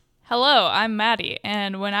Hello, I'm Maddie,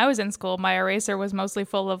 and when I was in school, my eraser was mostly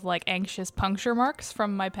full of anxious puncture marks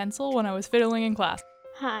from my pencil when I was fiddling in class.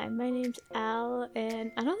 Hi, my name's Al,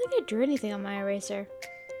 and I don't think I drew anything on my eraser.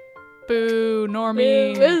 Boo,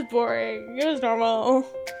 normie. It was boring. It was normal.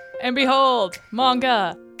 And behold,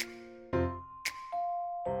 manga.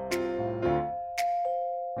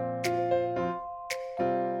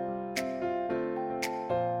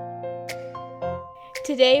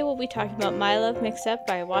 Today we'll be talking about My Love Mixed Up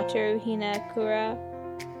by Wataru Kure,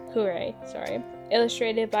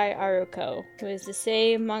 illustrated by Aruko, who is the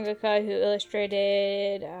same mangaka who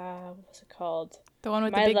illustrated, what's it called? The one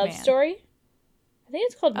with My the big Love man. Story? I think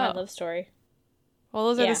it's called My Oh. Love Story. Well,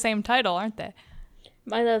 those are Yeah. the same title, aren't they?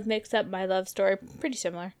 My Love Mixed Up, My Love Story. Pretty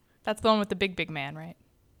similar. That's the one with the big man, right?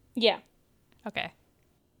 Yeah. Okay.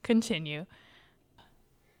 Continue.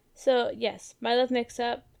 So, yes, My Love Mix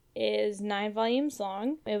Up is 9 volumes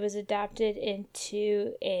long. It was adapted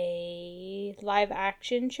into a live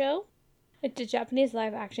action show. It's a Japanese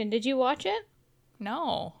live action. Did you watch it?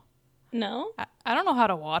 No. No? I don't know how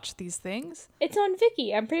to watch these things. It's on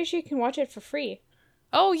Viki. I'm pretty sure you can watch it for free.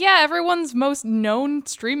 Oh, yeah, everyone's most known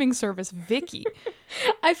streaming service, Viki.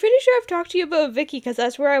 I'm pretty sure I've talked to you about Viki because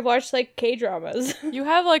that's where I watch, K-dramas. You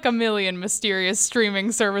have a million mysterious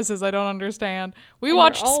streaming services I don't understand. We And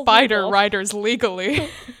watched they're all Spider legal. Riders legally.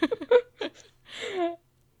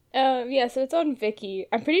 Yeah, so it's on Viki.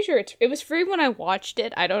 I'm pretty sure it was free when I watched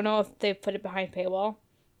it. I don't know if they put it behind paywall.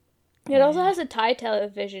 It also has a Thai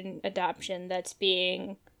television adaptation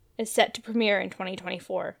is set to premiere in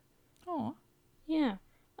 2024. Oh, Yeah.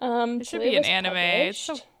 it should So be an was anime. It's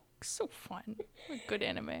published. so fun. A good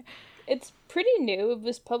anime. It's pretty new. It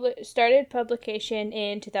was started publication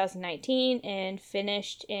in 2019 and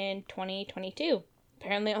finished in 2022.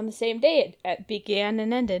 Apparently on the same day it began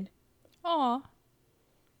and ended. Aw,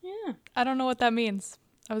 Yeah. I don't know what that means.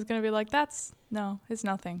 I was gonna be like, it's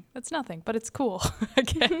nothing. That's nothing, but it's cool, I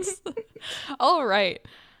guess. All right.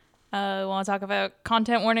 Want to talk about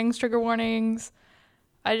content warnings, trigger warnings?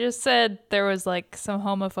 I just said there was some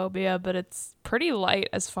homophobia, but it's pretty light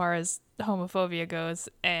as far as homophobia goes,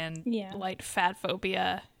 and Yeah. light fat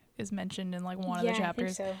phobia is mentioned in one of the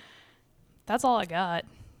chapters. I think so. That's all I got.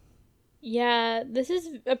 Yeah, this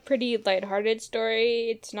is a pretty lighthearted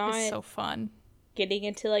story. It's not It's so fun. getting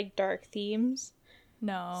into dark themes.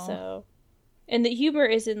 No. So, and the humor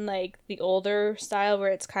is in the older style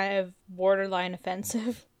where it's kind of borderline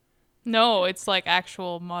offensive. No, it's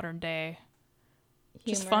actual modern day.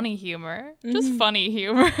 Just Humor. funny humor. Just funny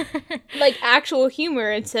humor. Actual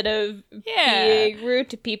humor instead of Yeah. being rude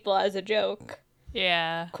to people as a joke,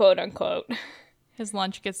 Yeah. quote unquote. His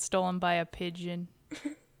lunch gets stolen by a pigeon.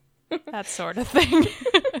 That sort of thing.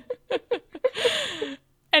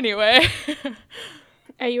 Anyway.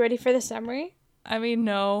 Are you ready for the summary? I mean,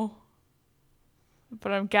 no.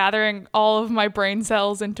 But I'm gathering all of my brain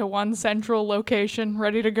cells into one central location,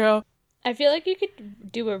 ready to go. I feel like you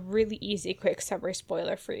could do a really easy, quick summary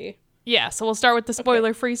spoiler free. Yeah, so we'll start with the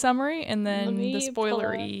spoiler-free summary and Let then me the pull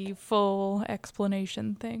spoilery full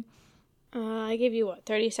explanation thing. I give you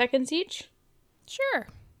 30 seconds each? Sure.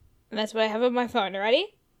 And that's what I have on my phone.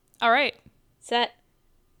 Ready? All right. Set,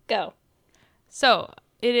 go. So,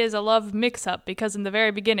 it is a love mix-up because in the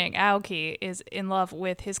very beginning, Aoki is in love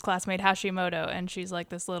with his classmate Hashimoto, and she's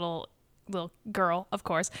this little girl, of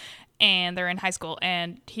course, and they're in high school,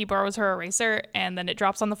 and he borrows her eraser, and then it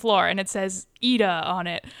drops on the floor, and it says Ida on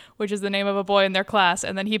it, which is the name of a boy in their class,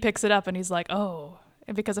 and then he picks it up, and he's like, oh,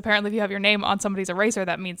 because apparently if you have your name on somebody's eraser,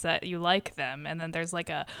 that means that you like them, and then there's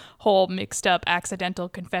a whole mixed up accidental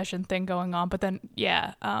confession thing going on, but then,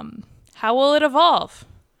 yeah, how will it evolve?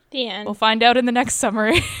 The end. We'll find out in the next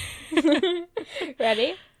summary.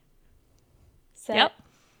 Ready? Set, Yep.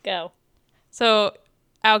 go. So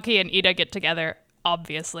Aoki and Ida get together,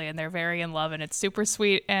 obviously, and they're very in love, and it's super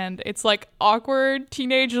sweet, and it's awkward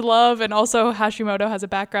teenage love, and also Hashimoto has a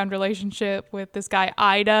background relationship with this guy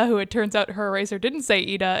Ida, who it turns out her eraser didn't say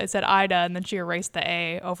Ida, it said Ida, and then she erased the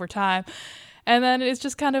A over time. And then it's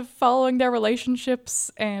just kind of following their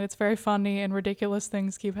relationships, and it's very funny, and ridiculous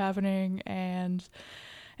things keep happening, and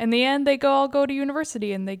in the end, they all go to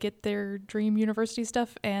university and they get their dream university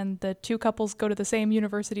stuff, and the two couples go to the same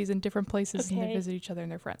universities in different places and they Okay. visit each other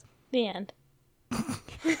and they're friends. The end.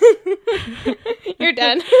 You're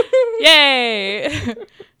done. Yay!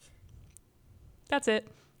 That's it.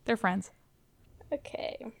 They're friends.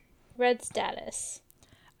 Okay. Red status.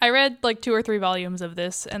 I read 2 or 3 volumes of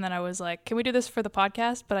this, and then I was like, can we do this for the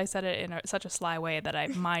podcast? But I said it in such a sly way that I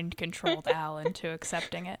mind controlled Al into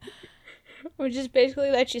accepting it. Which is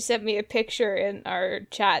basically that you sent me a picture in our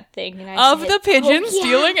chat thing. And I of said, the pigeon "Oh, yeah."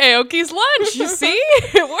 stealing Aoki's lunch. You see?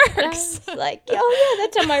 It And I works. was like, oh yeah,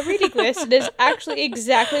 that's on my reading list. It is actually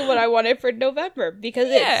exactly what I wanted for November because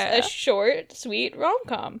Yeah. it's a short, sweet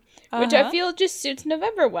rom-com, which I Uh-huh. feel just suits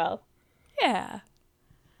November well. Yeah.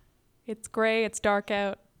 It's gray, it's dark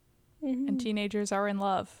out, and teenagers are in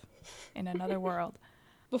love in another world.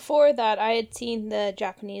 Before that, I had seen the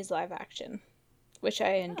Japanese live action, which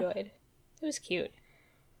I enjoyed. It was cute.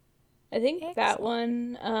 I think that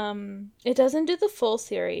Excellent. one, it doesn't do the full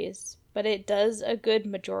series, but it does a good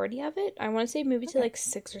majority of it. I want to say maybe to like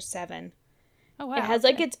 6 or 7. Oh, wow. It has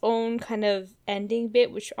like okay. its own kind of ending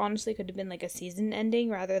bit, which honestly could have been like a season ending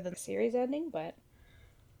rather than a series ending, but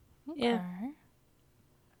yeah. Okay.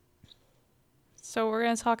 So we're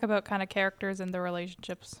going to talk about kind of characters and the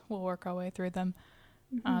relationships. We'll work our way through them.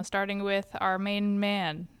 Starting with our main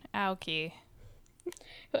man, Aoki.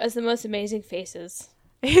 Who has the most amazing faces.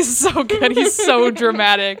 He's so good. He's so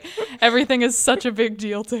dramatic. Everything is such a big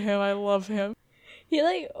deal to him. I love him. He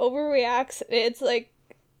like overreacts. It's like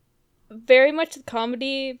very much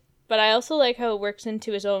comedy, but I also like how it works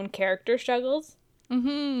into his own character struggles,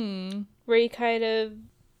 Mm-hmm. where he kind of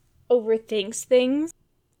overthinks things.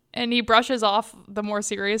 And he brushes off the more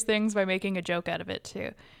serious things by making a joke out of it,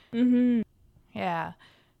 too. Mm-hmm. Yeah.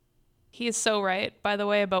 He is so right, by the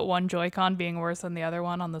way, about one Joy-Con being worse than the other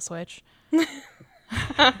one on the Switch. There's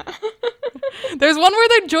one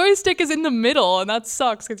where the joystick is in the middle, and that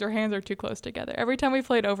sucks because your hands are too close together. Every time we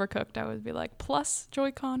played Overcooked, I would be like, plus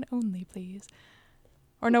Joy-Con only, please.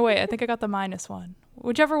 Or no, wait, I think I got the minus one.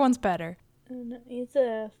 Whichever one's better. He's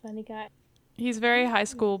a funny guy. He's very high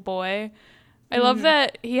school boy. I love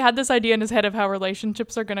that he had this idea in his head of how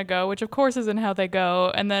relationships are going to go, which of course isn't how they go.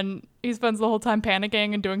 And then he spends the whole time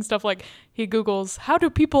panicking and doing stuff like he Googles, how do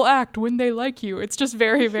people act when they like you? It's just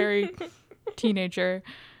very, very teenager.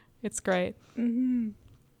 It's great. Mm-hmm.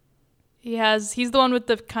 He's the one with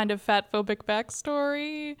the kind of fat phobic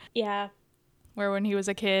backstory Yeah. where when he was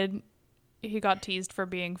a kid, he got teased for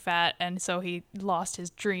being fat. And so he lost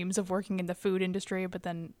his dreams of working in the food industry, but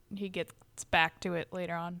then he gets back to it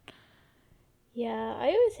later on. Yeah, I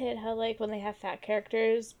always hate how, like, when they have fat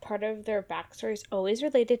characters, part of their backstory is always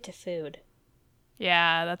related to food.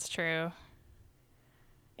 Yeah, that's true.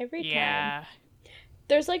 Every time. Yeah.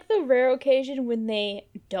 There's, like, the rare occasion when they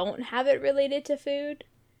don't have it related to food.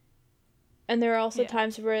 And there are also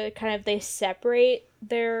times where they separate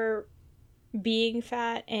their being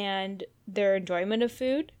fat and their enjoyment of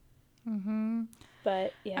food. Mm-hmm.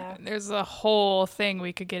 But, yeah. There's a whole thing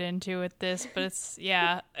we could get into with this, but it's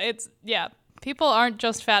people aren't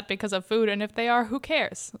just fat because of food, and if they are, who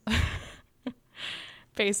cares?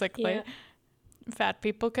 Basically. Yeah. Fat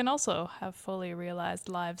people can also have fully realized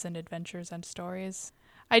lives and adventures and stories.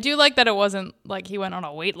 I do like that it wasn't like he went on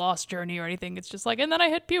a weight loss journey or anything. It's just like, and then I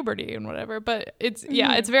hit puberty and whatever. But it's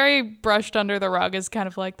very brushed under the rug as kind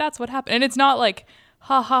of like, that's what happened. And it's not like,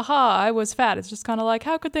 ha ha ha, I was fat. It's just kind of like,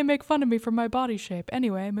 how could they make fun of me for my body shape?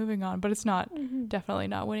 Anyway, moving on. But it's not, definitely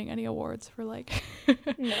not winning any awards for like.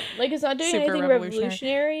 No. Like, it's not doing Super anything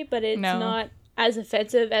revolutionary, but it's No. not as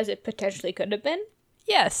offensive as it potentially could have been.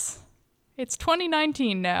 Yes. It's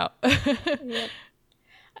 2019 now. Yep.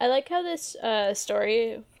 I like how this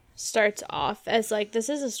story starts off as like, this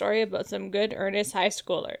is a story about some good earnest high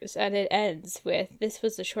schoolers, and it ends with, this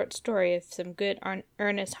was a short story of some good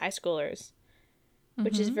earnest high schoolers,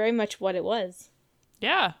 which is very much what it was.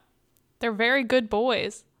 Yeah. They're very good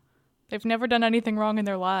boys. They've never done anything wrong in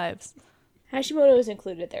their lives. Hashimoto is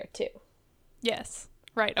included there too. Yes.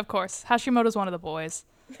 Right, of course. Hashimoto's one of the boys.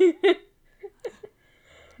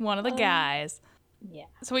 One of the guys. Yeah.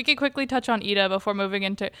 So we could quickly touch on Ida before moving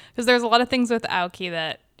into... Because there's a lot of things with Aoki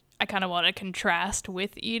that I kind of want to contrast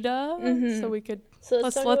with Ida. So we could... So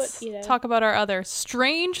Let's talk about Ida. talk about our other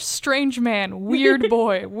strange man, weird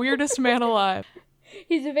boy, weirdest man alive.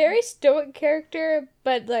 He's a very stoic character,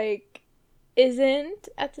 but like isn't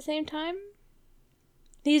at the same time.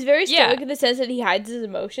 He's very stoic in the sense that he hides his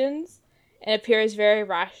emotions and appears very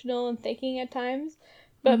rational and thinking at times.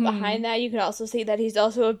 But behind that, you can also see that he's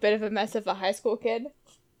also a bit of a mess of a high school kid.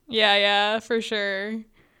 Yeah, for sure.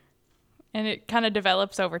 And it kind of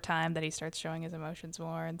develops over time that he starts showing his emotions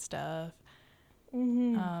more and stuff.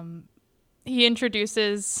 He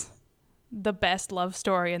introduces the best love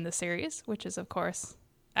story in the series, which is, of course,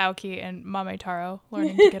 Aoki and Mametaro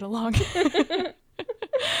learning to get along.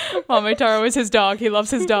 Mametaro is his dog. He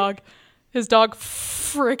loves his dog. His dog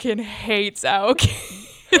freaking hates Aoki.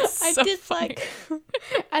 It's I so just funny.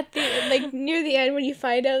 at the near the end when you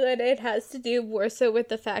find out that it has to do more so with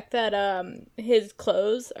the fact that his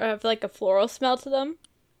clothes have like a floral smell to them.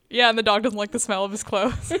 Yeah, and the dog doesn't like the smell of his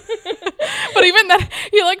clothes. But even then,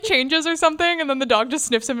 he like changes or something, and then the dog just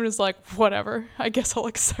sniffs him and is like, whatever, I guess I'll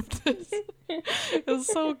accept this. It was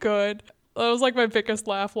so good. That was like my biggest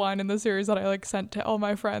laugh line in the series that I like sent to all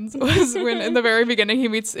my friends, was when in the very beginning he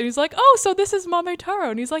meets and he's like, oh, so this is Mame Taro,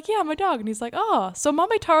 and he's like, yeah, my dog, and he's like, oh, so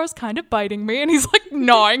Mame Taro's kind of biting me, and he's like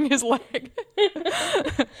gnawing his leg.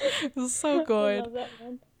 It was so good. I love that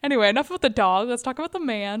one. Anyway, enough about the dog. Let's talk about the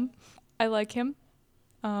man. I like him.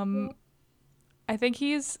 I think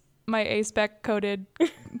he's my A-spec coded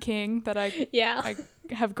king that I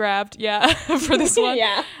have grabbed. Yeah, for this one.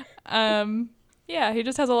 Yeah. Yeah, he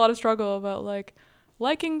just has a lot of struggle about like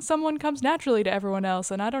liking someone comes naturally to everyone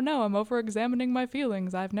else, and I don't know, I'm over examining my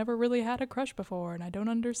feelings. I've never really had a crush before, and I don't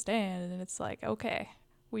understand. And it's like, okay,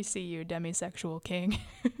 we see you, demisexual king.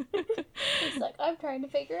 It's like, I'm trying to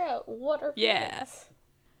figure out what are feelings. Yeah.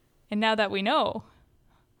 And now that we know,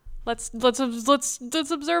 let's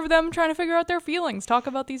observe them trying to figure out their feelings. Talk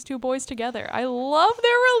about these two boys together. I love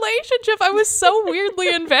their relationship. I was so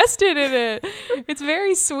weirdly invested in it. It's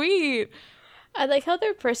very sweet. I like how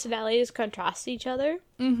their personalities contrast each other.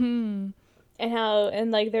 Mm-hmm. And how in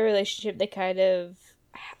like their relationship they kind of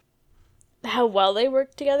how well they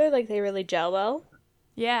work together, like they really gel well.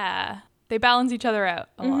 Yeah. They balance each other out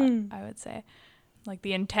a lot, I would say. Like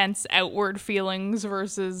the intense outward feelings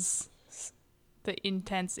versus the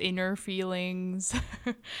intense inner feelings.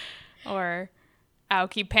 Or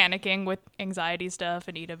Aoki panicking with anxiety stuff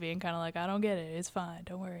and Ida being kind of like, I don't get it. It's fine.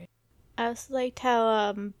 Don't worry. I also liked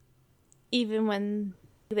how even when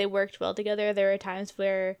they worked well together, there were times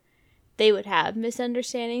where they would have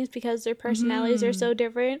misunderstandings because their personalities are so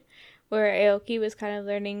different, where Aoki was kind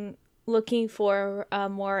of looking for a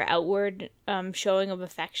more outward showing of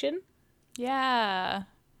affection. Yeah.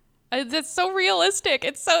 It's so realistic.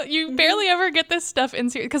 It's so, you barely ever get this stuff in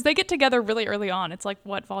series, because they get together really early on. It's like,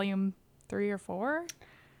 what, volume 3 or 4?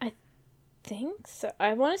 I think so.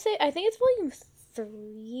 I think it's volume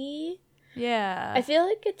 3. Yeah. I feel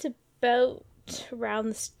like it's about around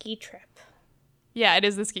the ski trip. Yeah, it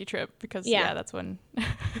is the ski trip, because that's when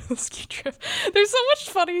the ski trip. There's so much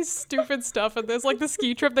funny, stupid stuff in this. Like the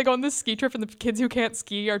ski trip, they go on this ski trip, and the kids who can't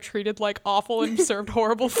ski are treated like awful and served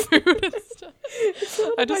horrible food and stuff.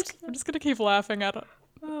 I'm just gonna keep laughing at it.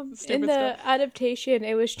 In the adaptation,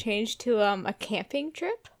 it was changed to a camping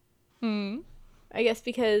trip. I guess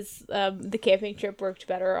because the camping trip worked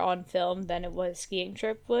better on film than it was skiing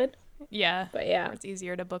trip would. Yeah. But yeah. Or it's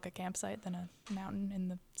easier to book a campsite than a mountain in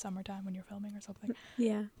the summertime when you're filming or something.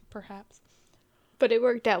 Yeah. Perhaps. But it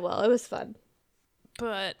worked out well. It was fun.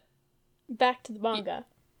 But back to the manga.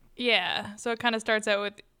 Yeah. So it kind of starts out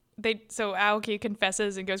with so Aoki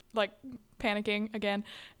confesses and goes like panicking again,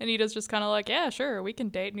 and Ida's just kind of like, yeah, sure, we can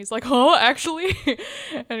date, and he's like, oh, actually?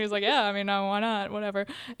 And he's like, yeah, I mean, why not, whatever.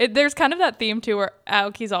 There's kind of that theme too where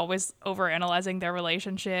Aoki's always overanalyzing their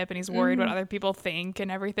relationship, and he's worried what other people think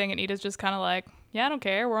and everything, and Ida's just kind of like, yeah, I don't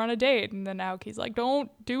care, we're on a date. And then Aoki's like, don't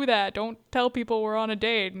do that, don't tell people we're on a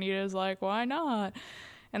date. And Ida's like, why not?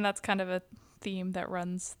 And that's kind of a theme that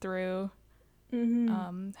runs through.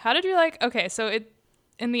 How did you okay, so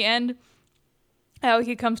in the end,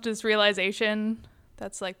 Aoki comes to this realization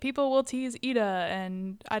that's like, people will tease Ida,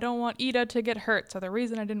 and I don't want Ida to get hurt. So the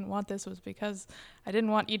reason I didn't want this was because I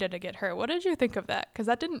didn't want Ida to get hurt. What did you think of that? Because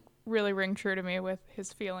that didn't really ring true to me with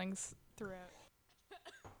his feelings throughout.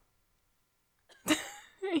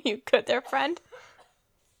 You good there, friend?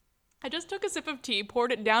 I just took a sip of tea,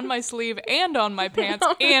 poured it down my sleeve and on my pants,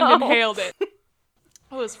 inhaled it. It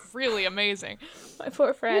was really amazing. My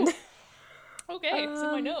poor friend. Ooh. Okay, it's in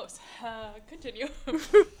my nose. Continue.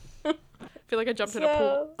 I feel like I jumped in a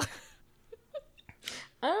pool.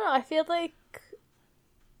 I don't know. I feel like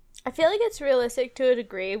it's realistic to a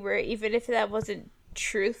degree where even if that wasn't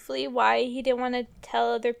truthfully why he didn't want to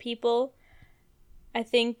tell other people, I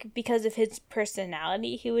think because of his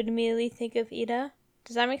personality, he would immediately think of Ida.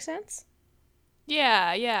 Does that make sense?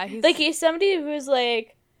 Yeah. He's somebody who's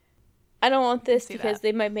like, I don't want this because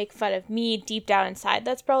they might make fun of me deep down inside.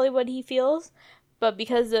 That's probably what he feels. But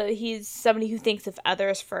because he's somebody who thinks of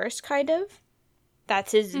others first, kind of,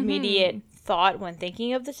 that's his immediate thought when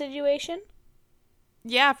thinking of the situation.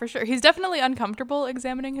 Yeah, for sure. He's definitely uncomfortable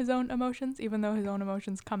examining his own emotions, even though his own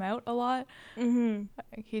emotions come out a lot.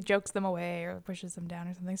 He jokes them away or pushes them down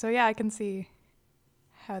or something. So yeah, I can see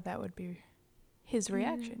how that would be his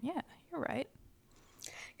reaction. Yeah, you're right.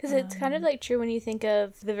 Because it's kind of like true when you think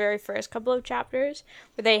of the very first couple of chapters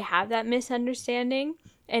where they have that misunderstanding,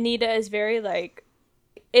 and Ida is very like,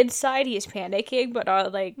 inside he's panicking, but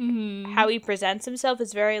like Mm-hmm. how he presents himself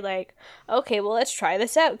is very like, okay, well, let's try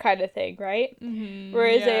this out kind of thing, right? Mm-hmm.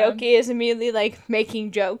 Whereas Yeah. Aoki is immediately like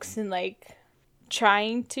making jokes and like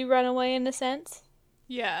trying to run away in a sense.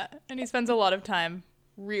 Yeah, and he spends a lot of time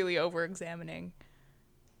really over-examining.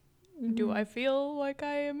 Do I feel like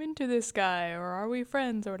I am into this guy, or are we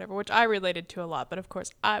friends, or whatever? Which I related to a lot, but of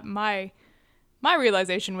course, my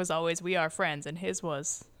realization was always we are friends, and his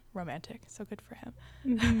was romantic. So good for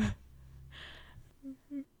him.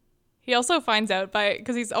 He also finds out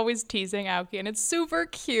because he's always teasing Aoki, and it's super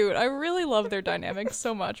cute. I really love their dynamic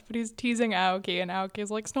so much, but he's teasing Aoki, and Aoki's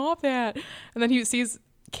like, stop that. And then he sees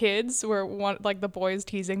kids where one, like the boy is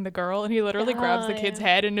teasing the girl, and he literally grabs the kid's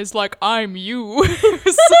head and is like, I'm you. It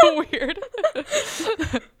was so weird.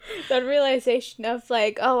 That realization of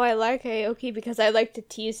like, oh, I like Aoki because I like to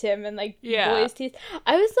tease him and like boys tease.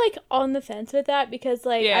 I was like on the fence with that because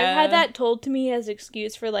like I've had that told to me as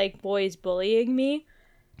excuse for like boys bullying me.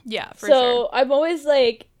 Yeah, for sure. So I'm always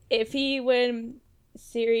like iffy when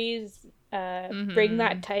series bring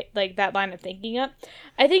that that line of thinking up.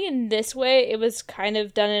 I think in this way it was kind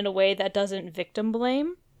of done in a way that doesn't victim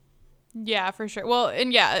blame. Yeah, for sure. Well,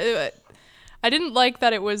 and yeah, I didn't like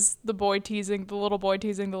that it was the little boy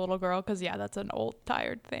teasing the little girl, because yeah, that's an old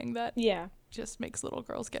tired thing that just makes little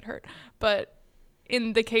girls get hurt. But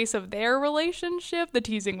in the case of their relationship, the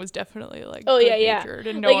teasing was definitely like good-natured,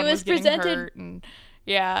 and no like one it was getting presented hurt, and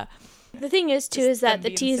yeah. The thing is, too, is that the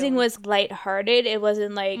teasing silly. was lighthearted. It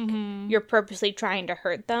wasn't like you're purposely trying to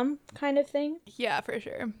hurt them kind of thing. Yeah, for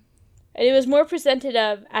sure. And it was more presented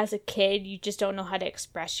of, as a kid, you just don't know how to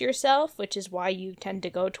express yourself, which is why you tend to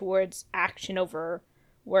go towards action over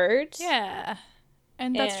words. Yeah.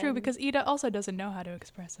 And that's true, because Ida also doesn't know how to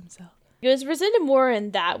express himself. It was presented more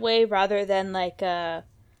in that way, rather than like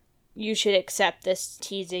you should accept this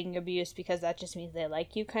teasing abuse because that just means they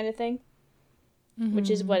like you kind of thing.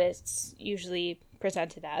 Which is what it's usually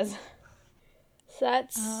presented as. So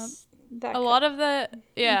that's a lot of a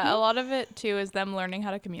lot of it too is them learning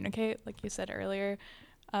how to communicate, like you said earlier.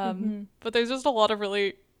 But there's just a lot of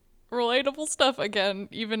really relatable stuff, again,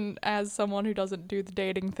 even as someone who doesn't do the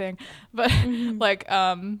dating thing. But like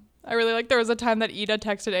I really like there was a time that Ida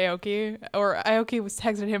texted Aoki, or Aoki was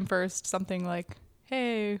texted him first, something like,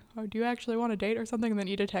 hey, do you actually want to date or something? And then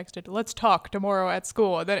Ida texted, let's talk tomorrow at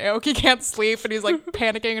school. And then Aoki can't sleep, and he's like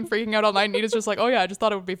panicking and freaking out all night. And Ida's just like, oh yeah, I just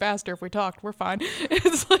thought it would be faster if we talked. We're fine.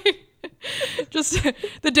 It's like just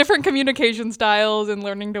the different communication styles and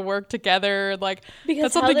learning to work together. Like, because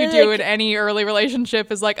that's something you do in any early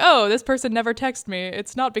relationship, is like, oh, this person never texts me.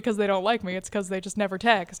 It's not because they don't like me. It's because they just never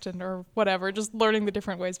text, or whatever. Just learning the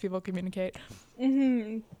different ways people communicate.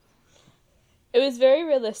 It was very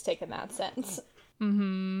realistic in that sense.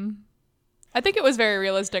 I think it was very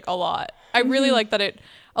realistic a lot. I really like that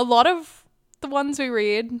a lot of the ones we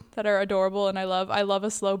read that are adorable and I love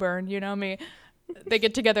a slow burn, you know me. They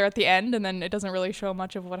get together at the end and then it doesn't really show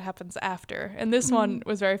much of what happens after. And this one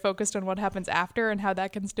was very focused on what happens after and how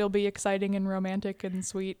that can still be exciting and romantic and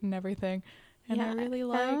sweet and everything. And I really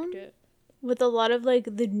liked it. With a lot of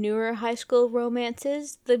like the newer high school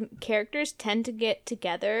romances, the characters tend to get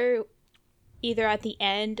together either at the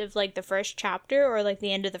end of like the first chapter or like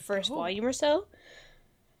the end of the first volume or so.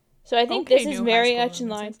 So I think this is very much in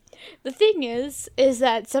line. The thing is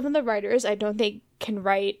that some of the writers I don't think can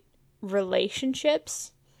write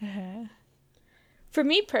relationships. For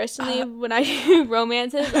me personally, when I do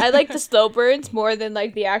romances, I like the slow burns more than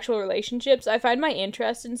like the actual relationships. I find my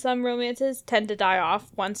interest in some romances tend to die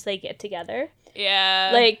off once they get together.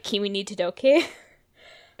 Yeah. Like Kimi ni Todoke.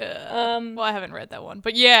 Well, I haven't read that one,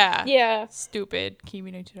 but yeah. Yeah. Stupid Kimi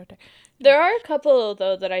ni Todoke. There are a couple,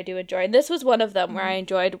 though, that I do enjoy. And this was one of them where I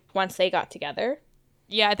enjoyed once they got together.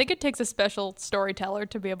 Yeah, I think it takes a special storyteller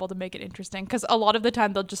to be able to make it interesting. Because a lot of the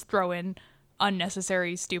time they'll just throw in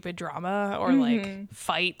unnecessary, stupid drama or, like,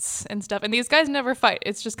 fights and stuff. And these guys never fight.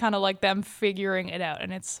 It's just kind of like them figuring it out.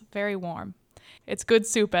 And it's very warm. It's good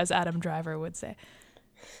soup, as Adam Driver would say.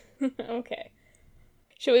 Okay.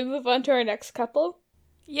 Should we move on to our next couple?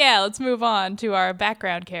 Yeah, let's move on to our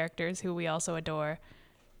background characters who we also adore.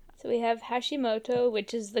 So we have Hashimoto,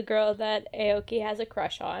 which is the girl that Aoki has a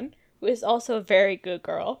crush on, who is also a very good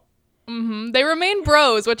girl. They remain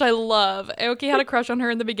bros, which I love. Aoki had a crush on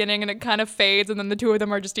her in the beginning, and it kind of fades, and then the two of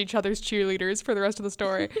them are just each other's cheerleaders for the rest of the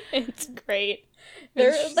story. It's great.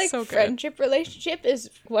 Their like so friendship relationship is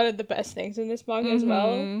one of the best things in this manga as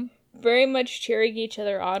well. Very much cheering each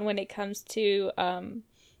other on when it comes to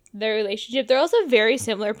their relationship. They're also very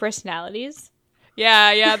similar personalities.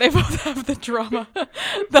 Yeah, they both have the drama.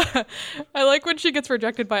 I like when she gets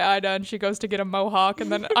rejected by Ida and she goes to get a mohawk,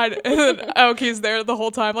 and then Aoki's there the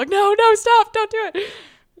whole time, like, no, stop, don't do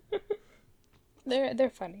it. They're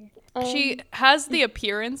funny. She has the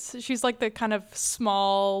appearance. She's like the kind of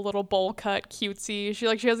small, little bowl cut, cutesy. She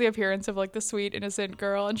has the appearance of like the sweet, innocent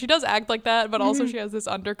girl, and she does act like that. But also she has this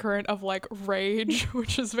undercurrent of like rage,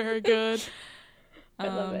 which is very good. I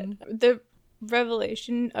love it. The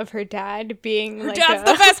revelation of her dad being her dad's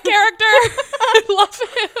the best character. I love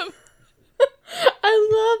him.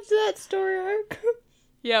 I loved that story arc.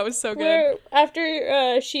 Yeah, it was so good. Where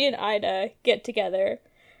after she and Ida get together,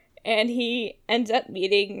 and he ends up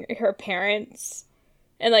meeting her parents,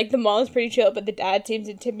 and like the mom's pretty chill, but the dad seems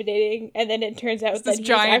intimidating, and then it turns out that he's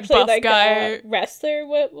actually buff like guy. A wrestler.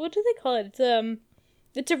 What do they call it?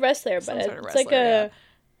 It's a wrestler, but it's like a.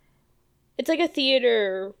 It's like a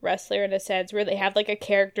theater wrestler in a sense, where they have like a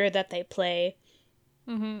character that they play.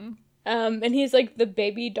 Mm-hmm. And he's like the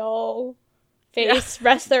baby doll face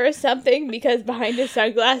wrestler or something, because behind his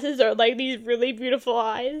sunglasses are like these really beautiful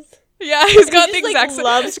eyes. Yeah, he's got the exact same.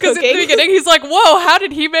 Loves because in the beginning he's like, "Whoa, how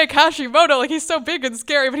did he make Hashimoto? Like he's so big and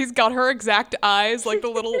scary, but he's got her exact eyes, like the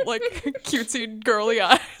little like cutesy girly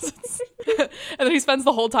eyes." And then he spends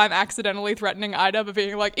the whole time accidentally threatening Ida by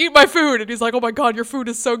being like, "Eat my food," and he's like, "Oh my god, your food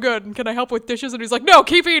is so good, and can I help with dishes?" And he's like, "No,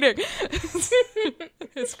 keep eating."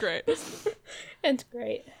 It's great. It's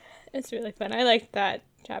great. It's really fun. I liked that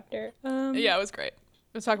chapter. Yeah, it was great.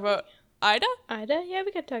 Let's talk about Ida. Yeah,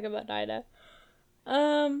 we could talk about Ida.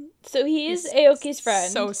 So he's Aoki's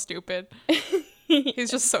friend. So stupid.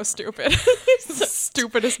 He's just so stupid. He's the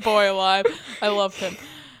stupidest boy alive. I love him.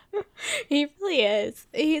 He really is.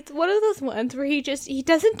 He's one of those ones where he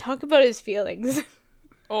doesn't talk about his feelings.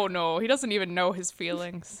 Oh no, he doesn't even know his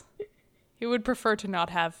feelings. He would prefer to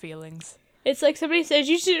not have feelings. It's like somebody says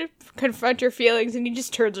you should confront your feelings and he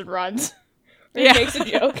just turns and runs. Or he makes a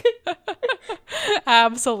joke.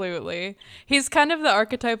 Absolutely. He's kind of the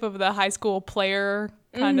archetype of the high school player,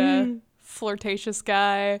 kind of flirtatious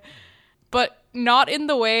guy, but not in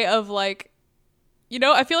the way of like,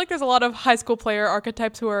 I feel like there's a lot of high school player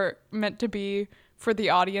archetypes who are meant to be for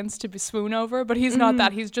the audience to be swoon over, but he's not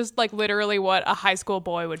that. He's just like literally what a high school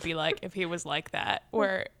boy would be like if he was like that,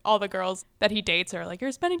 where all the girls that he dates are like,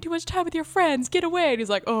 "You're spending too much time with your friends, get away." And he's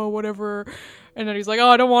like, "Oh, whatever." And then he's like, "Oh,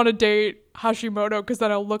 I don't want to date Hashimoto because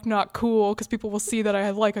then I'll look not cool because people will see that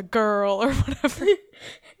I like a girl," or whatever.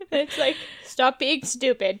 It's like, stop being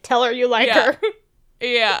stupid. Tell her you like her.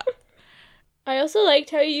 Yeah. I also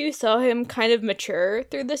liked how you saw him kind of mature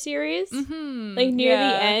through the series. Mm-hmm. Like near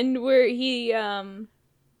the end where he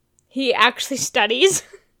actually studies.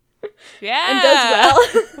 Yeah. And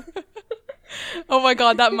does well. Oh my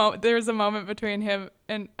god, there's a moment between him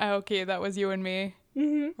and Aoki that was you and me.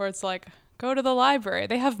 Mm-hmm. Where it's like, go to the library.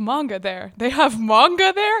 They have manga there. They have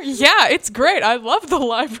manga there? Yeah, it's great. I love the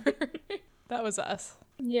library. That was us.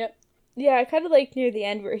 Yep. Yeah, I kind of like near the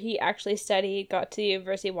end where he actually studied, got to the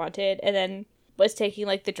university he wanted, and then was taking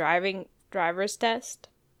like the driver's test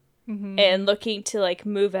and looking to like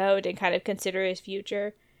move out and kind of consider his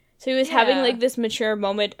future. So he was having like this mature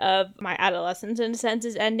moment of my adolescence in a sense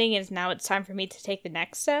is ending, and now it's time for me to take the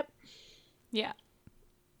next step. Yeah.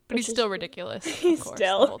 But he's still ridiculous, of course, the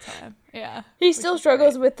whole time. Yeah. He still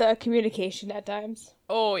struggles with communication at times.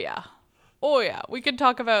 Oh, yeah. We could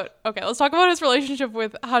talk about... Okay, let's talk about his relationship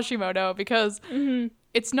with Hashimoto, because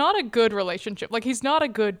it's not a good relationship. Like, he's not a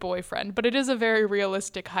good boyfriend, but it is a very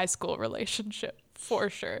realistic high school relationship, for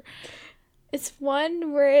sure. It's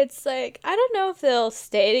one where it's like, I don't know if they'll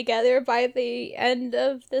stay together by the end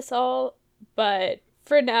of this all, but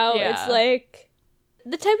for now, it's like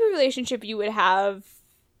the type of relationship you would have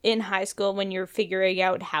in high school when you're figuring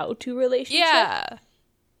out how to relationship. Yeah.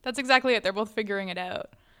 That's exactly it. They're both figuring it out.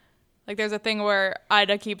 Like, there's a thing where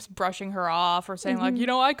Ida keeps brushing her off or saying, like,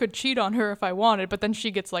 I could cheat on her if I wanted, but then she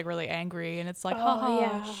gets, like, really angry, and it's like,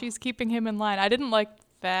 she's keeping him in line. I didn't like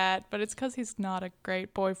that, but it's because he's not a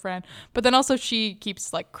great boyfriend. But then also she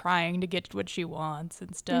keeps, like, crying to get what she wants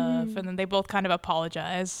and stuff, and then they both kind of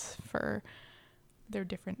apologize for their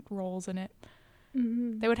different roles in it.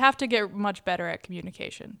 They would have to get much better at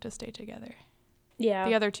communication to stay together. Yeah.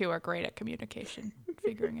 The other two are great at communication,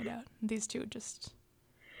 figuring it out. These two just...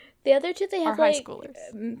 The other two, they have, like,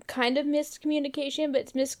 kind of miscommunication, but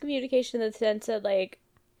it's miscommunication in the sense that, like,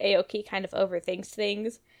 Aoki kind of overthinks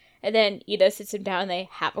things, and then Ida sits him down and they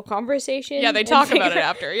have a conversation. Yeah, they talk about it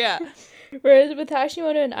after, yeah. Whereas with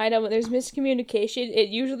Hashimoto and Ida, when there's miscommunication, it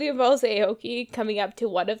usually involves Aoki coming up to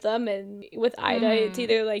one of them, and with Ida, it's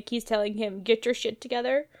either, like, he's telling him, get your shit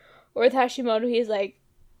together, or with Hashimoto, he's like,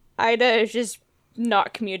 Ida is just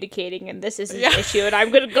not communicating and this is his issue and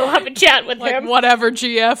I'm gonna go have a chat with like, him. whatever,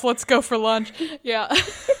 GF, let's go for lunch. Yeah.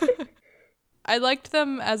 I liked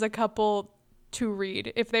them as a couple to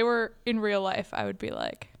read. If they were in real life, I would be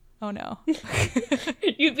like, oh no.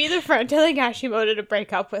 You'd be the friend telling Hashimoto to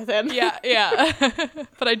break up with him. Yeah.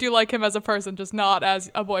 But I do like him as a person, just not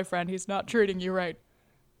as a boyfriend. He's not treating you right.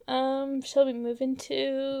 Shall we move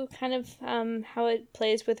into kind of how it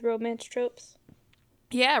plays with romance tropes?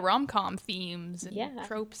 Yeah, rom-com themes and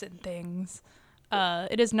tropes and things.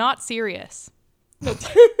 It is not serious.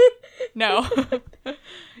 No.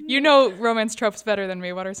 You know romance tropes better than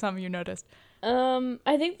me. What are some you noticed?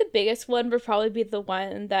 I think the biggest one would probably be the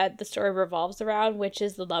one that the story revolves around, which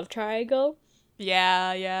is the love triangle.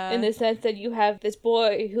 Yeah. In the sense that you have this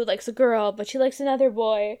boy who likes a girl, but she likes another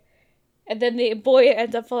boy. And then the boy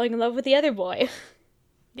ends up falling in love with the other boy.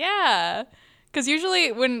 Yeah. Because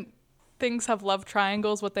usually when things have love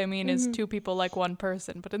triangles, what they mean is two people like one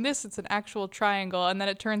person. But in this, it's an actual triangle. And then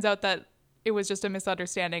it turns out that it was just a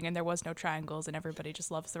misunderstanding and there was no triangles and everybody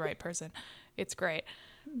just loves the right person. It's great.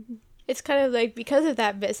 It's kind of like, because of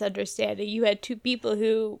that misunderstanding, you had two people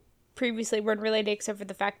who previously weren't related except for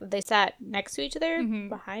the fact that they sat next to each other,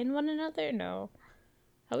 behind one another? No.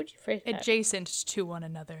 How would you phrase that? Adjacent to one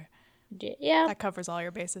another. Yeah. That covers all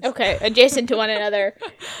your bases. Okay, adjacent to one another.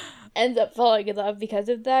 Ends up falling in love because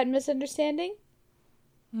of that misunderstanding.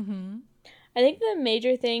 Mm-hmm. I think the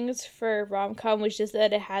major things for rom-com was just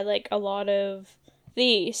that it had, like, a lot of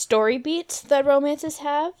the story beats that romances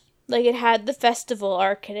have. Like, it had the festival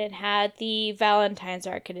arc, and it had the Valentine's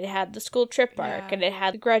arc, and it had the school trip arc, and it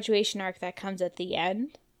had the graduation arc that comes at the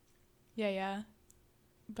end. Yeah.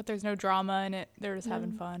 But there's no drama in it. They're just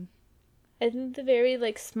having fun. I think the very,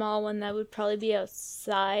 like, small one that would probably be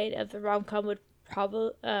outside of the rom-com would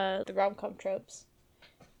probably, the rom-com tropes.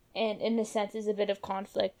 And in a sense is a bit of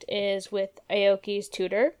conflict is with Aoki's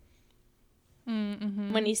tutor.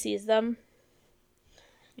 Mm-hmm. When he sees them.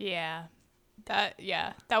 Yeah.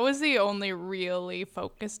 That was the only really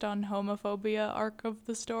focused on homophobia arc of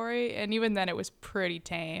the story. And even then it was pretty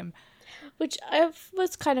tame. Which I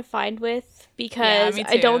was kind of fine with because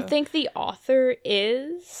I don't think the author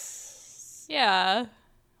is... Yeah.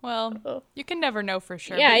 Well, you can never know for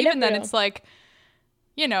sure. Yeah, but even then, it's like,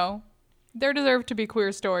 you know, there deserve to be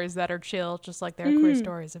queer stories that are chill, just like there are queer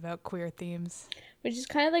stories about queer themes. Which is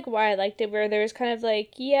kind of like why I liked it, where there was kind of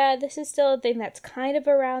like, yeah, this is still a thing that's kind of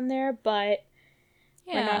around there, but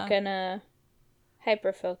we're not gonna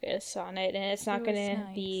hyper-focus on it, and it's not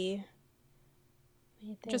gonna be...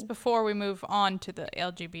 Just before we move on to the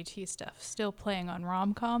LGBT stuff, still playing on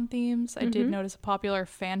rom-com themes, I did notice a popular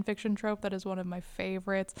fan fiction trope that is one of my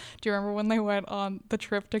favorites. Do you remember when they went on the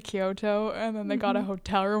trip to Kyoto and then they got a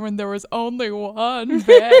hotel room and there was only one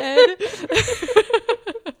bed?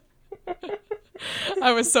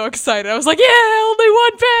 I was so excited. I was like, yeah, only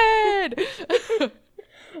one bed!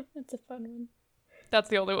 That's a fun one. That's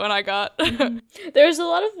the only one I got. There's a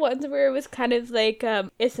lot of ones where it was kind of like,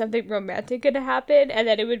 is something romantic gonna happen? And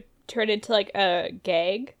then it would turn into like a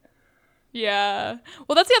gag. Yeah.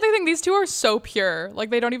 Well, that's the other thing. These two are so pure. Like,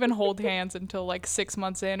 they don't even hold hands until like 6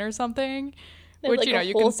 months in or something. Which, like, you know,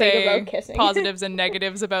 you can say positives and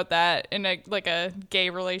negatives about that in a gay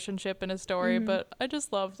relationship in a story, but I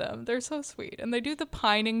just love them. They're so sweet. And they do the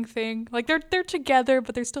pining thing. Like, they're together,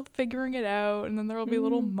 but they're still figuring it out. And then there will be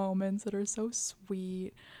little moments that are so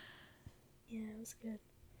sweet. Yeah, it was good.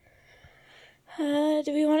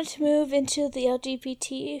 Do we want to move into the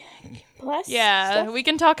LGBT plus stuff? We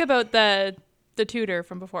can talk about the tutor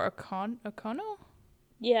from before. Okono?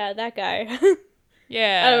 Yeah, that guy.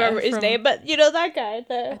 Yeah. I don't remember his name, but you know that guy.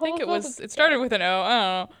 I think it started with an O.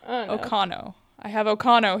 I don't know. Okono. I have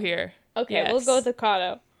Okono here. Okay, yes. We'll go with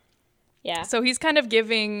Okono. Yeah. So he's kind of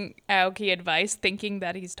giving Aoki advice, thinking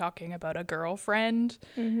that he's talking about a girlfriend.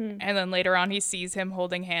 And then later on, he sees him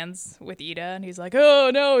holding hands with Ida, and he's like,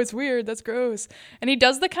 oh, no, it's weird. That's gross. And he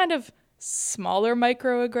does the kind of smaller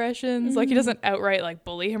microaggressions. Like, he doesn't outright, like,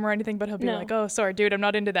 bully him or anything, but he'll be like, oh, sorry, dude, I'm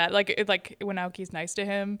not into that. Like when Aoki's nice to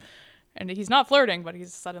him. And he's not flirting, but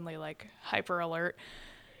he's suddenly, like, hyper alert.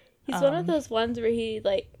 He's one of those ones where he,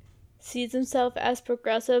 like, sees himself as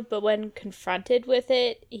progressive, but when confronted with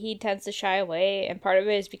it, he tends to shy away. And part of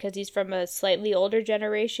it is because he's from a slightly older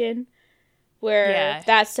generation where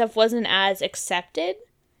that stuff wasn't as accepted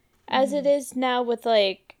as it is now with,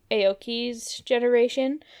 like, Aoki's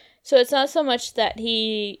generation. So it's not so much that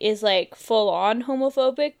he is, like, full-on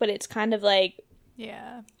homophobic, but it's kind of, like...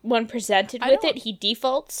 Yeah. When presented with it, he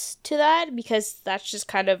defaults to that because that's just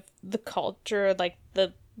kind of the culture, like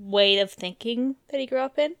the way of thinking that he grew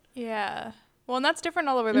up in. Yeah. Well, and that's different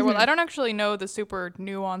all over the world. I don't actually know the super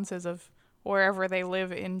nuances of wherever they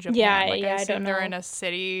live in Japan. Yeah, like, yeah, I I don't assume they're know. in a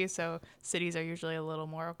city, so cities are usually a little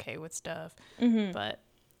more okay with stuff. Mm-hmm. But,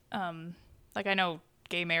 like, I know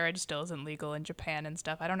gay marriage still isn't legal in Japan and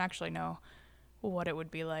stuff. I don't actually know what it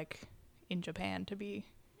would be like in Japan to be.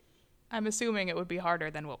 I'm assuming it would be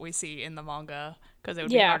harder than what we see in the manga, because it would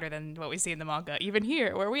be Yeah. harder than what we see in the manga, even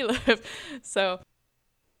here where we live. So,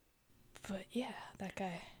 but yeah, that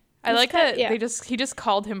guy. I It's like kind- that yeah. he just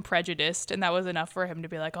called him prejudiced, and that was enough for him to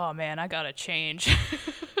be like, oh man, I gotta change.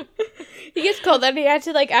 He gets called that. He had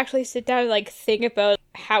to like actually sit down and like think about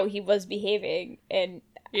how he was behaving and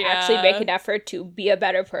actually make an effort to be a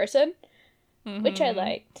better person, which I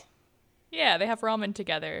liked. Yeah, they have ramen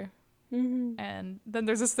together. Mm-hmm. And then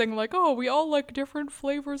there's this thing like, oh, we all like different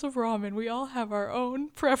flavors of ramen. We all have our own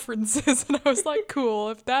preferences. And I was like, cool.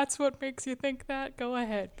 If that's what makes you think that, go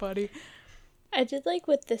ahead, buddy. I did like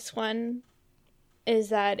with this one is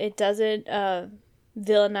that it doesn't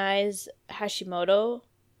villainize Hashimoto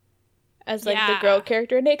as like the Yeah. girl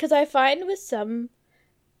character in it, because I find with some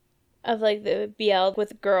of like the BL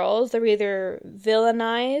with girls, they're either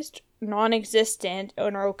villainized, non-existent,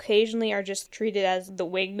 or occasionally are just treated as the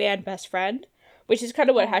wingman best friend, which is kind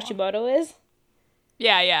of what Aw. Hashimoto is.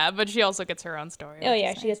 Yeah, but she also gets her own story. Oh which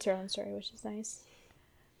yeah, is she nice. gets her own story, which is nice.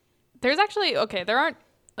 There's actually, okay, there aren't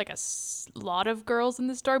like lot of girls in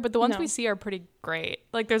this story, but the ones No. we see are pretty great.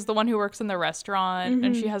 Like there's the one who works in the restaurant,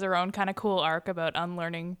 and she has her own kind of cool arc about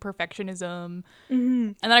unlearning perfectionism.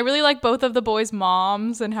 Mm-hmm. And I really like both of the boys'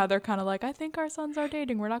 moms and how they're kind of like, I think our sons are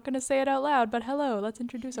dating. We're not going to say it out loud, but hello, let's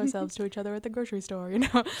introduce ourselves to each other at the grocery store, you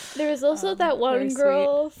know? There was also that one very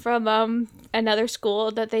girl from another school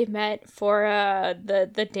that they met for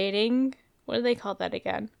the dating. What do they call that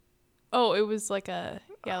again? Oh, it was like a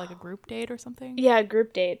group date or something. Yeah,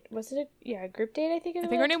 group date. Was it a group date? I think. I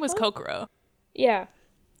think her name was Kokoro. Yeah,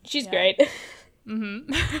 she's Yeah. great.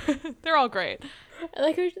 They're all great. I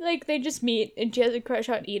like her. Like they just meet, and she has a crush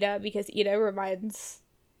on Ida because Ida reminds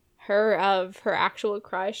her of her actual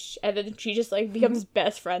crush, and then she just like becomes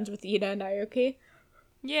best friends with Ida and Naoki.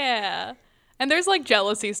 Yeah. And there's like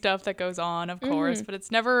jealousy stuff that goes on, of course, but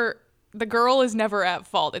it's never, the girl is never at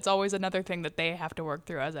fault. It's always another thing that they have to work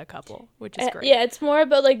through as a couple, which is great. Yeah, it's more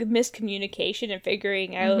about like miscommunication and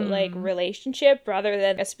figuring out like relationship rather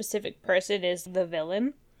than a specific person is the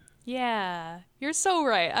villain. Yeah, you're so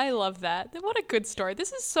right. I love that. What a good story.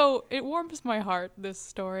 This is so, it warms my heart, this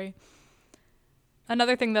story.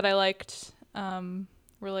 Another thing that I liked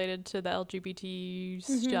related to the LGBT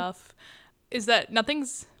stuff is that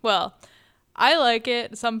nothing's, well, I like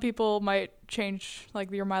it. Some people might change,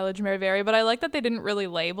 like, your mileage may vary, but I like that they didn't really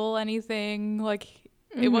label anything. Like,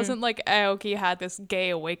 it wasn't like Aoki had this gay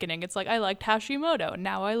awakening. It's like, I liked Hashimoto.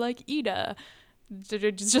 Now I like Ida.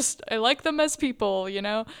 It's just, I like them as people, you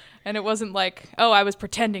know? And it wasn't like, oh, I was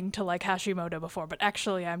pretending to like Hashimoto before, but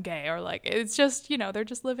actually I'm gay. Or like, it's just, you know, they're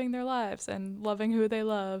just living their lives and loving who they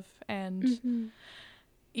love. And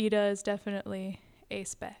Ida is definitely a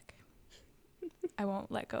spec. I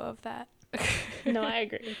won't let go of that. No, I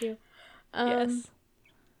agree with you. Yes.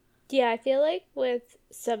 Yeah, I feel like with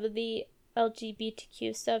some of the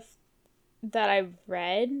LGBTQ stuff that I've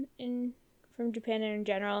read from Japan and in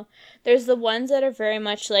general, there's the ones that are very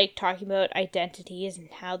much like talking about identities and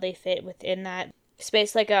how they fit within that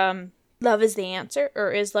space, like Love is the Answer,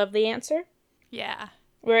 or Is Love the Answer? Yeah.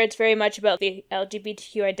 Where it's very much about the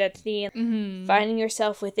LGBTQ identity and finding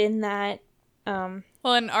yourself within that. Well,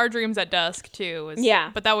 and Our Dreams at Dusk too was,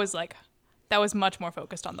 Yeah. but that was much more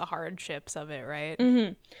focused on the hardships of it,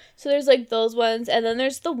 right? So there's like those ones, and then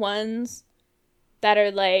there's the ones that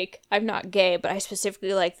are like, I'm not gay, but I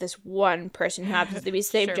specifically like this one person who happens to be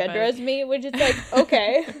same Sure, gender but- as me, which is like,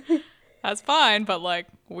 okay. That's fine, but like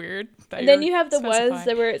weird. That And then you're you have the ones specifying.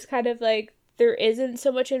 that where it's kind of like there isn't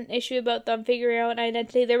so much an issue about them figuring out an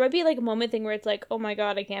identity. There might be like a moment thing where it's like, oh my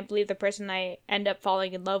god, I can't believe the person I end up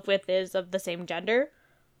falling in love with is of the same gender.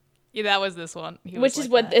 Yeah, that was this one. He was Which is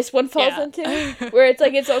like what that. this one falls Yeah. into. Where it's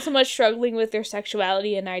like it's also much struggling with their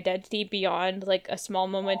sexuality and identity beyond like a small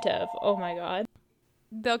moment of, oh my god.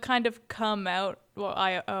 They'll kind of come out. Well,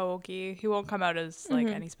 Aoki, he won't come out as like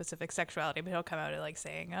any specific sexuality, but he'll come out as like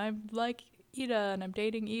saying, "I'm like Ida and I'm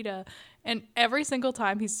dating Ida." And every single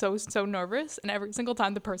time he's so nervous, and every single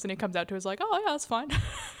time the person he comes out to is like, "Oh yeah, that's fine."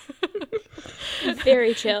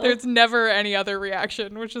 Very chill. There's never any other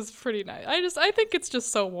reaction, which is pretty nice. I think it's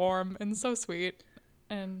just so warm and so sweet,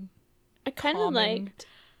 and I kind of calming. liked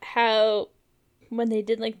how when they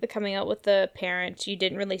did like the coming out with the parents, you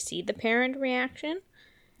didn't really see the parent reaction.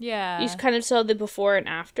 yeah, You just kind of saw the before and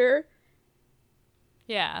after,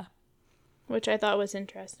 yeah. which I thought was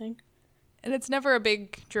interesting. And it's never a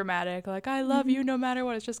big dramatic, like, I love you no matter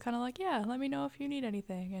what. It's just kind of like, yeah, let me know if you need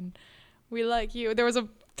anything. And we like you. There was a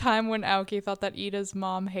time when Aoki thought that Ida's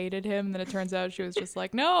mom hated him. And then it turns out she was just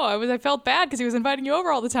like, no, I felt bad because he was inviting you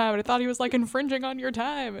over all the time. And I thought he was like infringing on your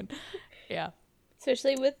time. And yeah.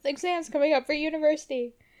 Especially with exams coming up for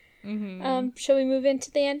university. Shall we move into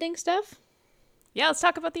the ending stuff? Yeah, let's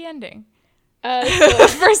talk about the ending. So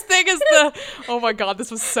First thing is oh my god,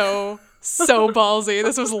 this was so ballsy.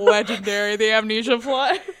 This was legendary, the amnesia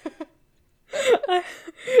plot.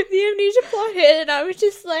 the amnesia plot hit, and I was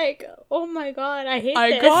just like, oh my god, I hate this.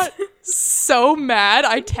 I got so mad.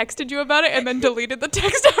 I texted you about it and then deleted the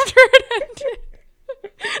text after it ended.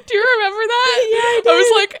 Do you remember that? Yeah, I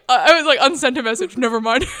did. I was like, unsent a message. Never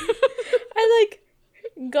mind. I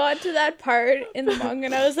got to that part in the manga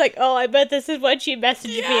and I was like, oh, I bet this is what she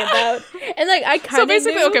messaged me about. And I kind of So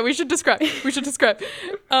basically, knew. okay, we should describe.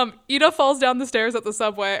 Ida falls down the stairs at the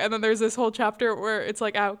subway, and then there's this whole chapter where it's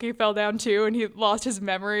like Aoki fell down too, and he lost his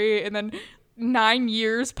memory, and then 9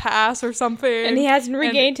 years pass or something. And he hasn't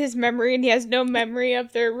regained his memory, and he has no memory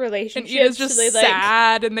of their relationship. And Ida's just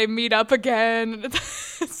sad, and they meet up again.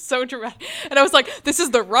 It's so dramatic. And I was like, this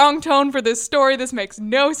is the wrong tone for this story. This makes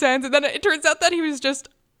no sense. And then it turns out that he was just...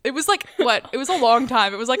 It was like, what? It was a long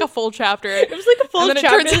time. It was like a full chapter. It was like a full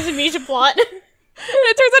chapter of this amnesia plot. And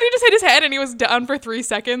it turns out he just hit his head, and he was down for 3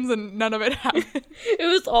 seconds, and none of it happened. It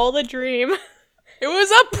was all a dream. It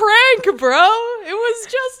was a prank, bro. It was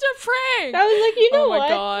just a prank. I was like, you know what?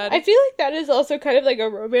 what? Oh my god. I feel like that is also kind of like a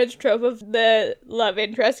romance trope of the love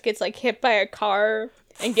interest gets like hit by a car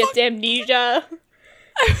and gets amnesia.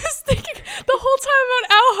 I was thinking the whole time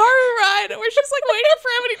about Ao Haru ride, where she's like waiting for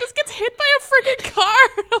him and he just gets hit by a freaking car.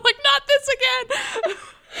 And I'm like, not this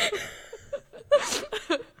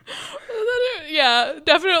again. Yeah,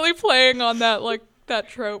 definitely playing on that that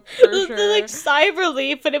trope for sure. The sigh of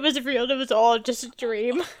relief, but it was real. It was all just a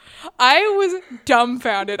dream. I was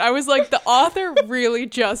dumbfounded. I was like, the author really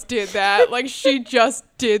just did that. Like, she just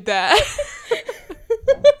did that.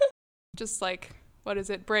 Just like, what is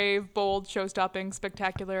it? Brave, bold, show-stopping,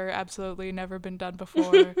 spectacular, absolutely never been done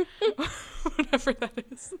before. Whatever that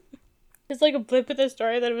is. It's like a blip in the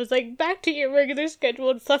story that it was like, back to your regular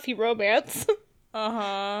scheduled fluffy romance.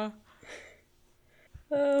 Uh-huh.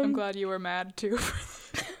 I'm glad you were mad, too.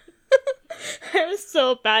 I was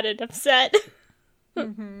so bad and upset.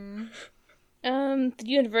 Mm-hmm. The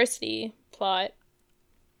university plot.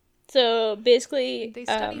 So, basically... They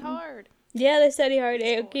study hard. Yeah, they study hard.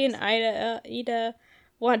 Aoki and Ida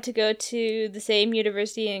want to go to the same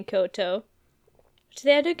university in Kyoto, which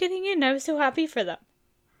they ended up getting in. I was so happy for them.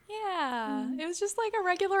 Yeah, it was just like a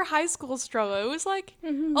regular high school struggle. It was like,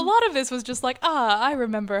 a lot of this was just like, I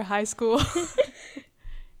remember high school.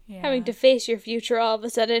 Yeah. Having to face your future all of a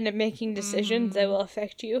sudden and making decisions that will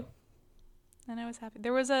affect you. And I was happy.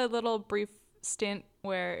 There was a little brief stint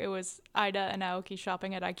where it was Ida and Aoki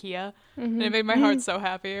shopping at IKEA, and it made my heart so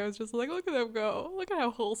happy. I was just like, look at them go. Look at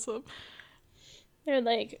how wholesome. They're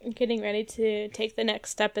like getting ready to take the next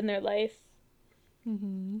step in their life.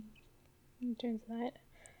 In terms of that.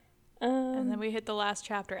 And then we hit the last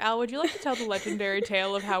chapter. Al, would you like to tell the legendary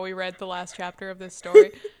tale of how we read the last chapter of this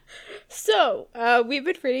story? So, we've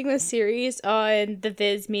been reading this series on the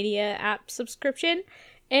Viz Media app subscription,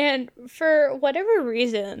 and for whatever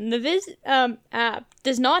reason, the Viz app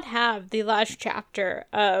does not have the last chapter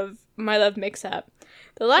of My Love Mix-Up.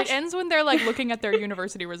 It ends when they're like looking at their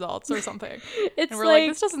university results or something. It's and we're like,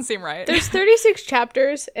 this doesn't seem right. There's 36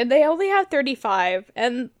 chapters, and they only have 35.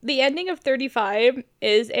 And the ending of 35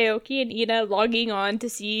 is Aoki and Ida logging on to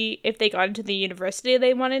see if they got into the university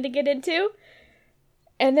they wanted to get into.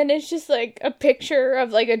 And then it's just like a picture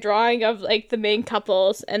of like a drawing of like the main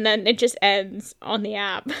couples, and then it just ends on the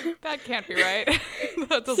app. That can't be right.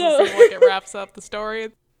 That doesn't seem like it wraps up the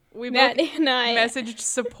story. We both messaged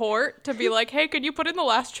support to be like, hey, could you put in the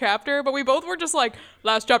last chapter? But we both were just like,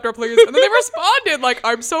 last chapter, please. And then they responded like,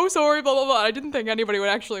 I'm so sorry, blah, blah, blah. I didn't think anybody would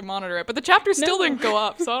actually monitor it. But the chapter still didn't go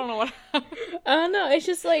up, so I don't know what happened. No, it's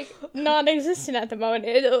just like non-existent at the moment.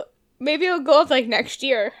 Maybe it'll go up like next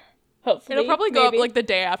year. Hopefully. It'll probably go up like the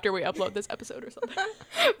day after we upload this episode or something.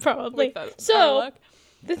 Probably. So,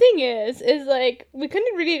 the thing is like, we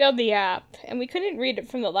couldn't read it on the app, and we couldn't read it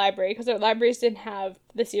from the library, because our libraries didn't have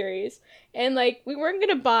the series. And, like, we weren't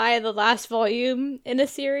going to buy the last volume in a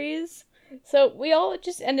series. So, we all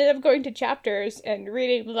just ended up going to Chapters and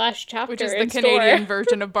reading the last chapter. Which is the Canadian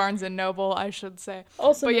version of Barnes & Noble, I should say.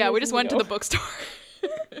 Also, but yeah, we just went to the bookstore.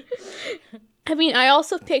 I mean, I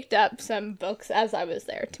also picked up some books as I was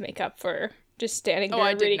there to make up for just standing Oh, there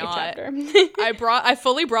I did reading not. a chapter. I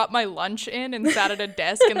fully brought my lunch in and sat at a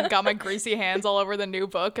desk and got my greasy hands all over the new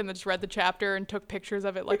book and then just read the chapter and took pictures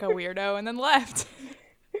of it like a weirdo and then left.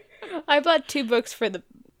 I bought 2 books for the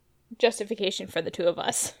justification for the 2 of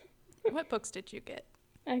us. What books did you get?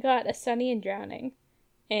 I got A Sunny and Drowning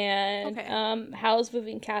and Okay. Howl's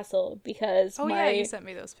Moving Castle because Oh, my yeah, you sent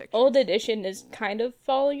me those pictures. old edition is kind of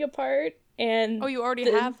falling apart. And Oh, you already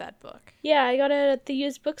have that book. yeah, I got it at the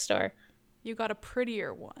used bookstore. You got a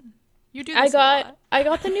prettier one. You do this a lot. I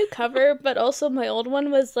got the new cover, but also my old one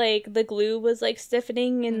was like the glue was like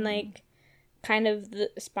stiffening and like kind of the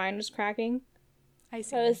spine was cracking. I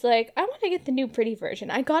see. I was like, I want to get the new pretty version.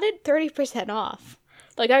 I got it 30% off.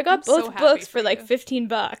 Like I got I'm so both happy books for for like you.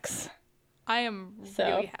 $15. I am So-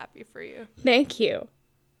 really happy for you. Thank you.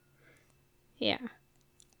 Yeah.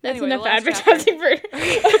 That's Anyway, the enough last advertising for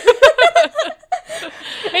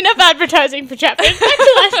enough advertising for chapter. Back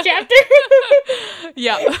to last chapter.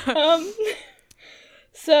 Yeah.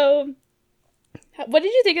 So what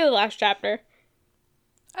did you think of the last chapter?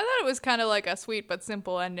 I thought it was kind of like a sweet but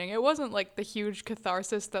simple ending. It wasn't like the huge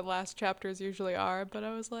catharsis that last chapters usually are, but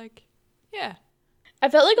I was like, yeah. I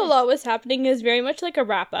felt like a lot was happening is very much like a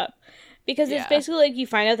wrap up. Because it's Yeah. basically like you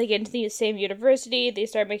find out they get into the same university, they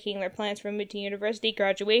start making their plans for moving to university,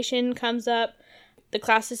 graduation comes up, the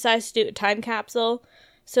class decides to do a time capsule.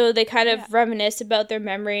 So they kind of Yeah. reminisce about their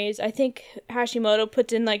memories. I think Hashimoto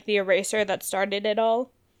puts in like the eraser that started it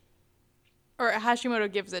all. Or Hashimoto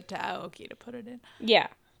gives it to Aoki to put it in. Yeah.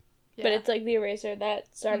 Yeah. But it's like the eraser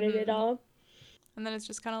that started it all. And then it's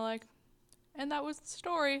just kind of like, and that was the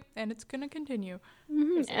story, and it's going to continue.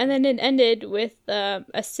 And then it ended with a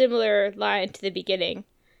similar line to the beginning.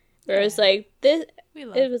 Where it was Yeah. like, this. We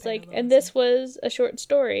love It was like, and this was a short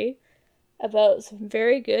story about some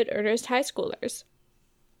very good earnest high schoolers.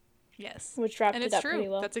 Yes. Which wrapped And it it's up true. pretty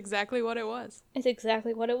well. That's exactly what it was. It's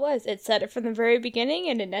exactly what it was. It said it from the very beginning,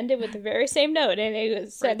 and it ended with the very same note, and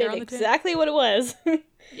it said there it on the tin. exactly what it was.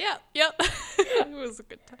 Yep. It was a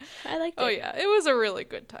good time. I liked it. Oh, yeah. It was a really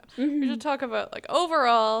good time. We should talk about, like,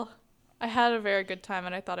 overall, I had a very good time,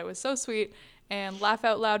 and I thought it was so sweet and laugh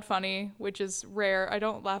out loud funny, which is rare. I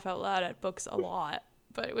don't laugh out loud at books a lot,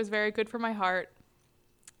 but it was very good for my heart.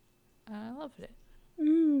 I loved it.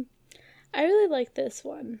 I really liked this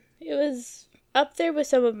one. It was up there with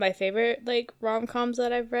some of my favorite, like, rom-coms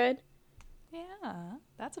that I've read. Yeah.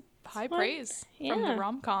 That's a high fun. praise from the Yeah.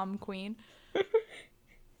 rom-com queen.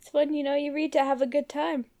 It's one, you read to have a good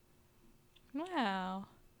time. Wow.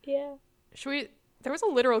 Yeah. There was a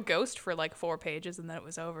literal ghost for like 4 pages and then it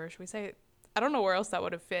was over. Should we say, I don't know where else that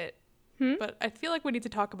would have fit, but I feel like we need to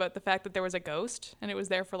talk about the fact that there was a ghost and it was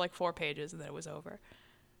there for like 4 pages and then it was over.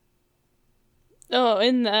 Oh,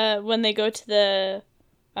 when they go to the,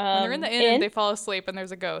 When they're in the inn and they fall asleep and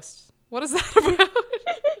there's a ghost. What is that about?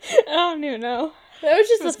 I don't even know. That was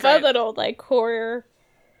just It was a fun great. little, like, horror.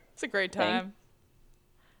 It's a great time.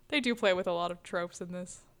 They do play with a lot of tropes in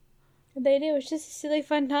this. They do. It's just a silly,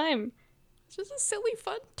 fun time. It's just a silly,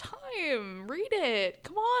 fun time. Read it.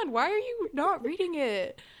 Come on. Why are you not reading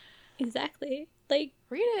it? Exactly. Like,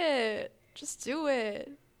 Read it. Just do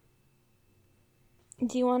it.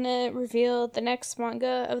 do you want to reveal the next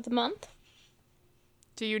manga of the month?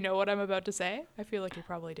 Do you know what I'm about to say? I feel like you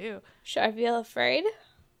probably do. Should I feel afraid?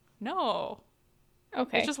 No.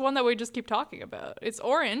 Okay. It's just one that we just keep talking about. It's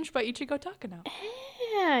Orange by Ichigo Takano.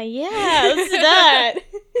 Yeah, let's do that.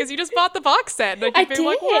 Because you just bought the box set. And I I keep being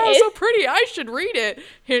like, wow, did. so pretty. I should read it.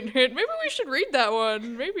 Hint, hint. Maybe we should read that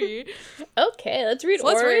one. Maybe. Okay, let's read So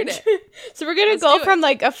let's read Orange. it. So we're gonna Let's go do from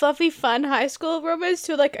like a fluffy, fun high school romance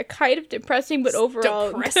to like a kind of depressing but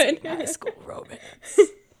overall Depressing good. high school romance.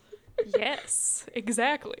 Yes,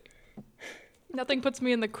 exactly. Nothing puts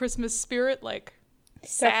me in the Christmas spirit like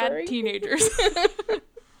sad Suffering. teenagers.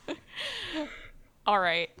 All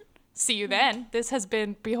right. See you then. This has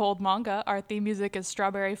been Behold Manga. Our theme music is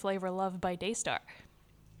Strawberry Flavor Love by Daystar.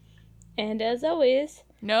 And as always,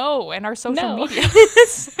 No, and our social No. media.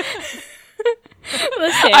 listen.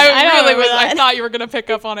 I don't remember I that. thought you were going to pick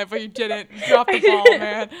up on it, but you didn't. Drop the ball,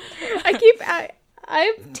 man.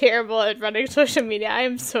 I'm terrible at running social media. I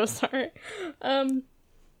am so sorry.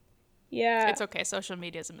 Yeah. It's okay. Social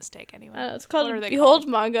media is a mistake anyway. It's called What are they Behold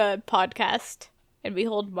Manga Podcast and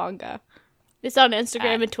Behold Manga. It's on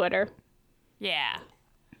Instagram and Twitter. Yeah.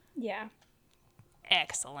 Yeah.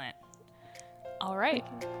 Excellent. All right.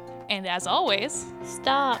 And as always,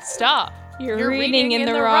 Stop. stop. You're reading in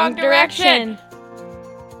the wrong direction.